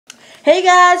Hey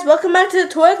guys, welcome back to the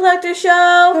Toy Collector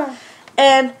Show.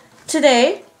 And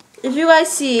today, if you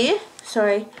guys see, in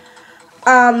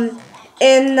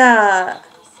the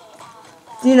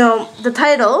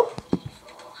title.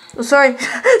 Oh, sorry,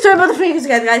 sorry about the fingers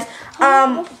again, guys.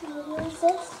 What is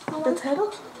this? The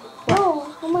title?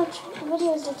 Oh, how much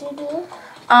videos did you do?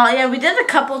 Yeah, we did a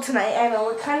couple tonight. I know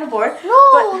we're kind of bored.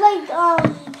 No,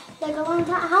 like a long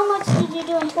time. How much did you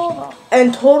do in total?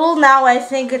 In total, now I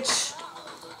think it's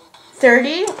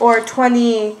 30 or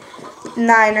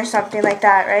 29 or something like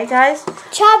that, right, guys?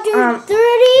 Chapter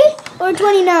 30 or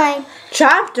 29?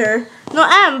 Chapter? No,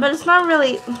 but it's not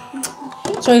really.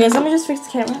 Sorry, guys. Let me just fix the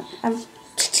camera.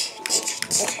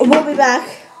 We'll be back,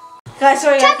 guys.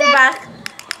 Sorry, guys. We're back.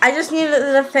 I just needed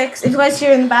to fix. If you guys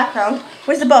hear in the background,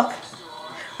 where's the book?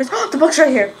 The book's right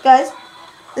here, guys.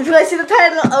 If you guys see the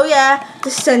title, oh yeah,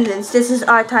 Descendants. This is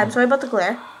our time. Sorry about the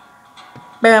glare.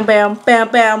 Bam, bam, bam,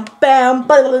 bam, bam.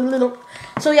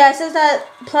 So yeah, it says that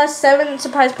plus 7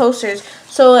 surprise posters.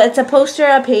 So it's a poster,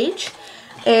 a page,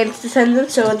 and it's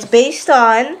Descendants. So it's based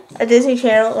on a Disney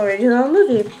Channel original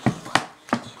movie.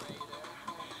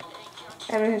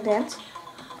 Everyone dance?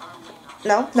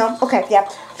 No? Okay, yeah.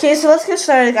 Okay, so let's get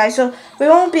started, guys. So we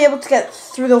won't be able to get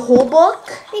through the whole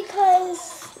book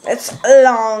Because it's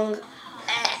long.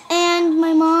 and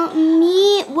my mom,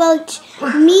 me and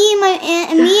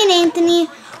Anthony,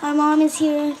 our mom is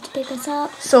here to pick us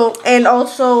up. So, and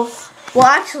also, well,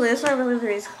 actually, that's not really the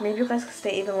reason. Maybe you guys can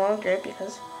stay even longer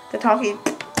because they're talking.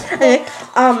 Okay,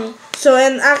 so,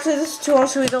 and actually, this is too long,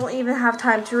 so we don't even have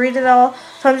time to read it all.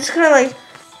 So I'm just gonna,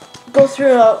 go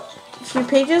through a few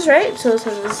pages, right? So it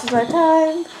says, this is our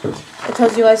time. It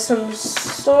tells you guys some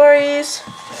stories.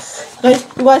 You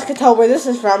guys can tell where this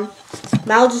is from.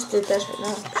 Mal just did this right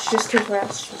now. She just came for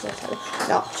us.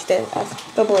 No, she didn't.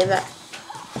 Don't believe that.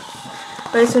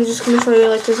 Right, so I'm just going to show you,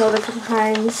 there's all different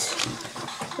kinds.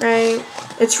 Right?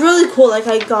 It's really cool.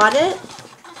 I got it.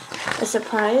 A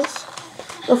surprise.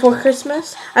 Before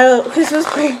Christmas. I don't know,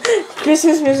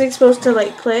 Christmas music's supposed to,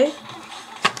 play.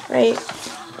 Right?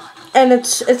 And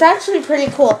it's actually pretty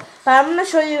cool. But I'm going to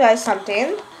show you guys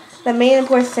something. The main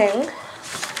important thing.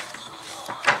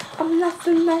 I'm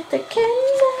nothing like the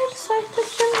candy like the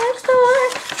next door.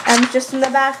 I'm just in the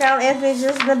background. Anthony's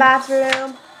just in the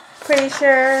bathroom. Pretty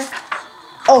sure.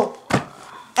 Oh.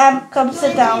 Come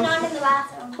sit down. Not in the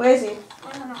bathroom. Where is he? I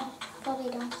don't know.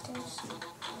 Probably downstairs.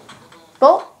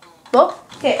 Bo?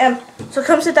 Okay, so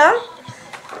come sit down.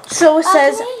 So it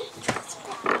says.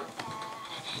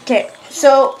 Okay,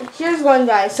 so here's one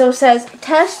guy. So it says,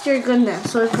 test your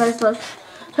goodness. So it says, look,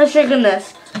 test your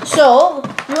goodness. So,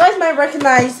 you guys might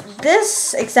recognize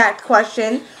this exact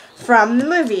question from the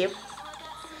movie.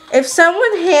 If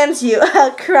someone hands you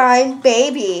a crying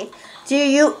baby, do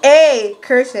you A,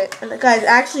 curse it? And the guy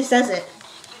actually says it.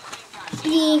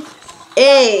 B,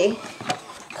 A,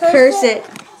 curse it.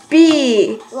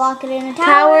 B, lock it in a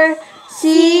tower.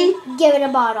 C, Give it a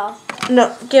bottle.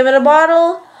 no, give it a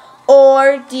bottle.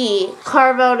 Or D,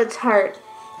 carve out its heart.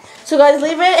 So guys,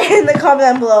 leave it in the comment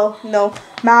down below. No,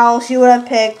 Mal, she would have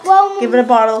picked give it a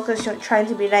bottle because she's trying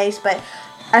to be nice. But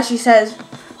as she says,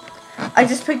 I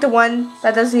just picked the one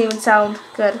that doesn't even sound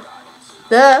good.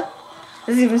 Doesn't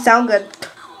even sound good.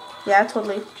 Yeah,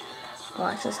 totally. Oh,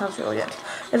 actually, sounds really good.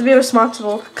 You have to be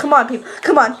responsible. Come on, people.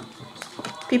 Come on,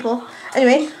 people.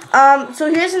 Anyway, so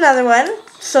here's another one.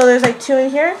 So there's 2 in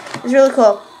here. It's really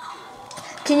cool.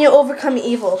 Can you overcome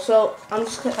evil? So I'm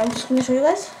just gonna show you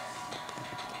guys.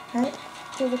 Right?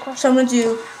 So I'm gonna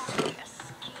do.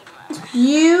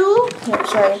 You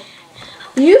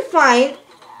find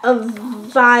a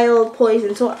vial of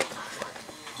poison. So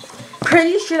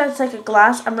pretty sure that's a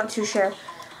glass. I'm not too sure.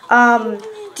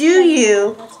 Do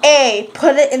you A,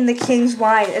 put it in the king's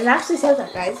wine? It actually says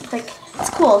that, guys. It's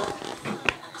cool.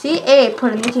 See, A,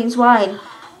 put it in the king's wine.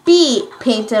 B,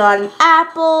 paint it on an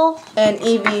apple. And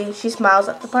Evie, she smiles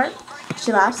at the part.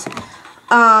 She laughs.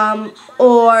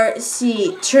 Or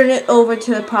C, turn it over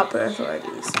to the proper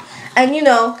authorities. And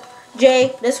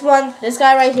J, this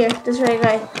guy right here. This guy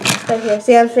right here.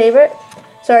 Sam's favorite.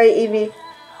 Sorry, Evie.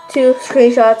 2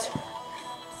 screenshots.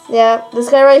 Yeah, this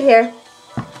guy right here.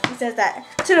 He says that.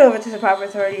 Turn it over to the proper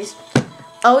authorities.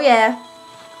 Oh, yeah.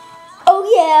 Oh,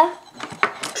 yeah.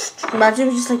 Imagine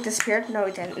we just disappeared. No,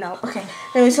 we didn't. No. Okay.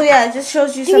 Anyway, so yeah, it just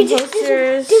shows you some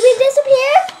posters. Did we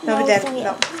disappear? No, we didn't.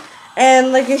 No.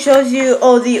 And it shows you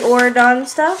the Oridon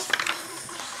stuff.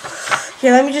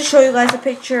 Here, let me just show you guys a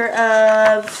picture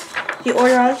of the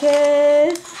Oridon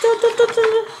kid.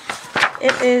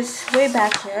 It is way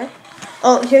back here.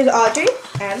 Oh, here's Audrey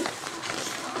and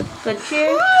good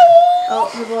cheer. Oh,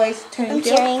 the boys turning. I'm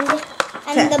cheering.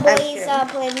 And the boys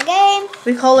play the game.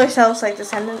 We call ourselves like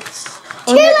Descendants.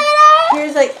 Cheerleader!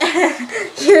 Here's like,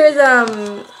 here's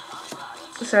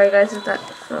sorry guys if that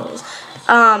froze.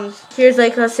 Here's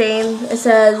like a saying. It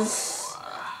says,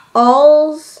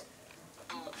 all's,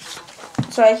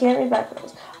 sorry I can't read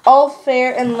backwards. All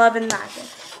fair in love and magic.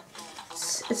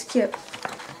 It's cute.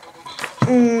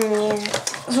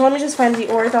 So let me just find the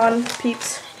Ordon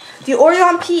peeps. The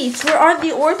Ordon peeps. Where are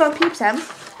the Ordon peeps, Em?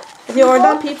 Are the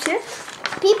Ordon peeps here?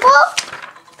 People?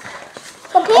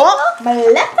 The people? Oh,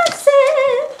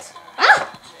 Maleficent! Ah!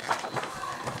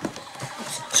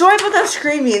 Sorry about that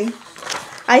screaming.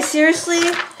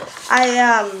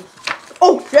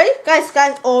 Oh, ready? Guys,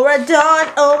 Oradon.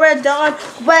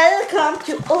 Welcome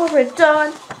to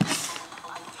Oradon.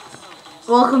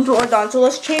 Welcome to Oradon. So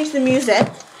let's change the music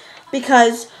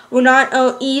because we're not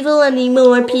evil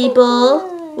anymore,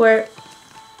 people. We're,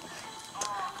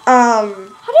 How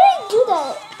did I do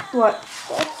that? What?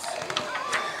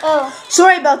 Oh.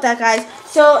 Sorry about that, guys.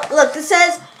 So, look, it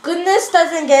says, goodness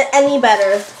doesn't get any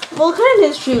better. Well, it kind of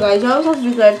is true, guys. You always have to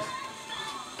be good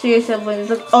to your siblings.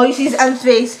 Look, oh, you see his M's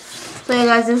face. So, yeah,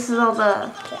 guys, this is all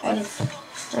the M's,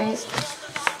 right?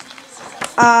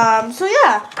 So,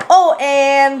 yeah. Oh,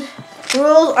 and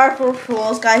rules are for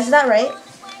fools, guys. Is that right?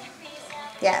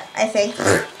 Yeah, I think.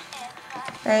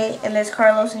 Right? And there's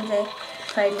Carlos and Jay.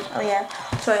 Oh, yeah.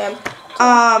 So, I am.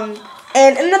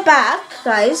 And in the back,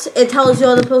 guys, it tells you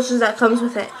all the posters that comes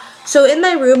with it. So in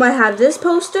my room, I have this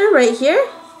poster right here,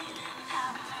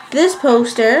 this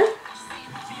poster,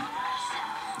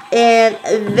 and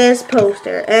this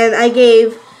poster. And I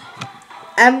gave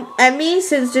Emmy,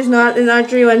 since there's not an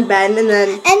Audrey and Ben, and then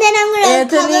I'm gonna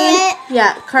Anthony, color it.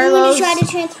 yeah, Carlos, I'm gonna try to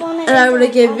transform it. and I'm gonna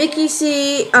give Vicky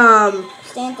C.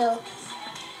 Costanzo.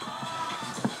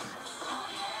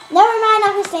 Never mind,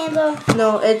 not Costanzo.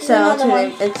 No, it's Another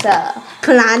one. it's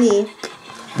Kalani.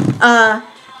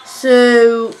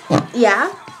 So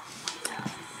yeah.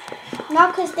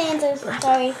 Not Costanzo.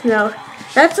 Sorry. No,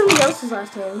 that's somebody else's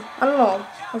last name. I don't know.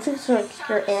 I think it's like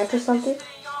your aunt or something.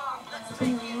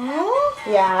 No.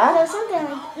 Yeah. No, something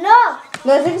like no.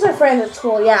 No, I think it's our friend at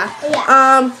school. Yeah.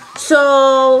 Yeah.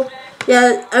 So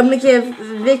yeah, I'm gonna give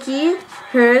Vicky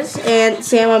hers, and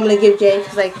Sam I'm gonna give Jay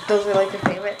because like those are like their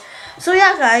favorite. So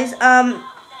yeah, guys.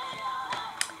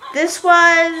 This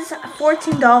was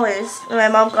 $14, and my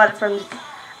mom got it from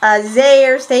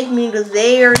Zayre's. Thank me to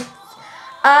Zayre.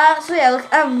 So yeah,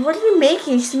 look. What are you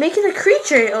making? She's making a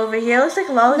creature over here. It looks like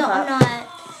a lollipop. No, I'm not.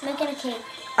 I'm making a cake.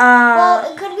 Well,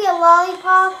 it could be a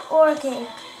lollipop or a cake.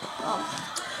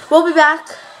 We'll be back.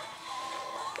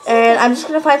 And I'm just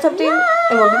going to find something,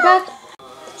 and we'll be back.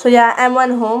 So yeah, I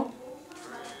went home.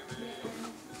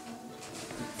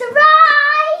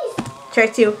 Surprise! Try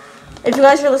to. If you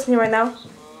guys are listening right now,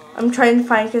 I'm trying to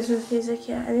find Christmas music.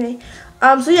 Yeah, anyway.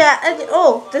 So yeah,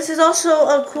 oh, this is also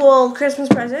a cool Christmas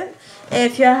present.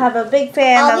 If you have a big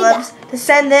fan that loves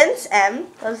Descendants,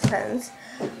 loves Descendants.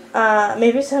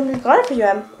 Maybe somebody got it for you,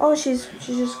 Em. Oh, she's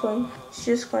just going. She's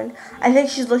just going. I think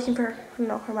she's looking for her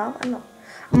mom. I don't know.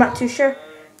 I'm not too sure.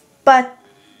 But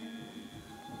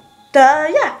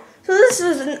yeah. So this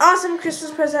is an awesome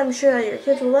Christmas present. I'm sure that your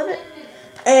kids will love it.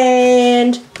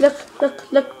 And look,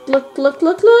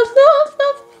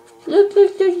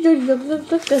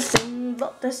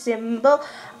 the symbol.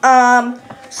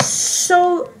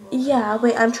 So yeah,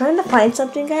 wait, I'm trying to find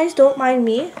something, guys. Don't mind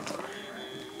me.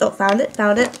 Oh, found it.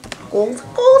 Gold.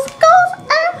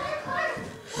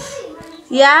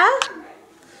 Yeah?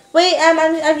 Wait,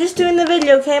 I'm just doing the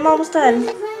video, okay? I'm almost done.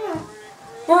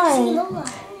 Why?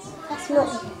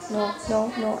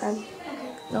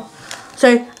 No.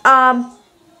 Sorry.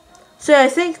 So yeah, I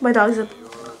think my dog's up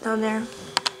down there.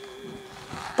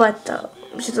 But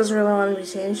she doesn't really want to be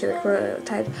seen. She's like really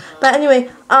tired. But anyway,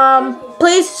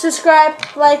 please subscribe,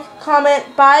 like,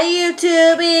 comment. Bye,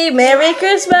 YouTube. Merry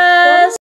Christmas.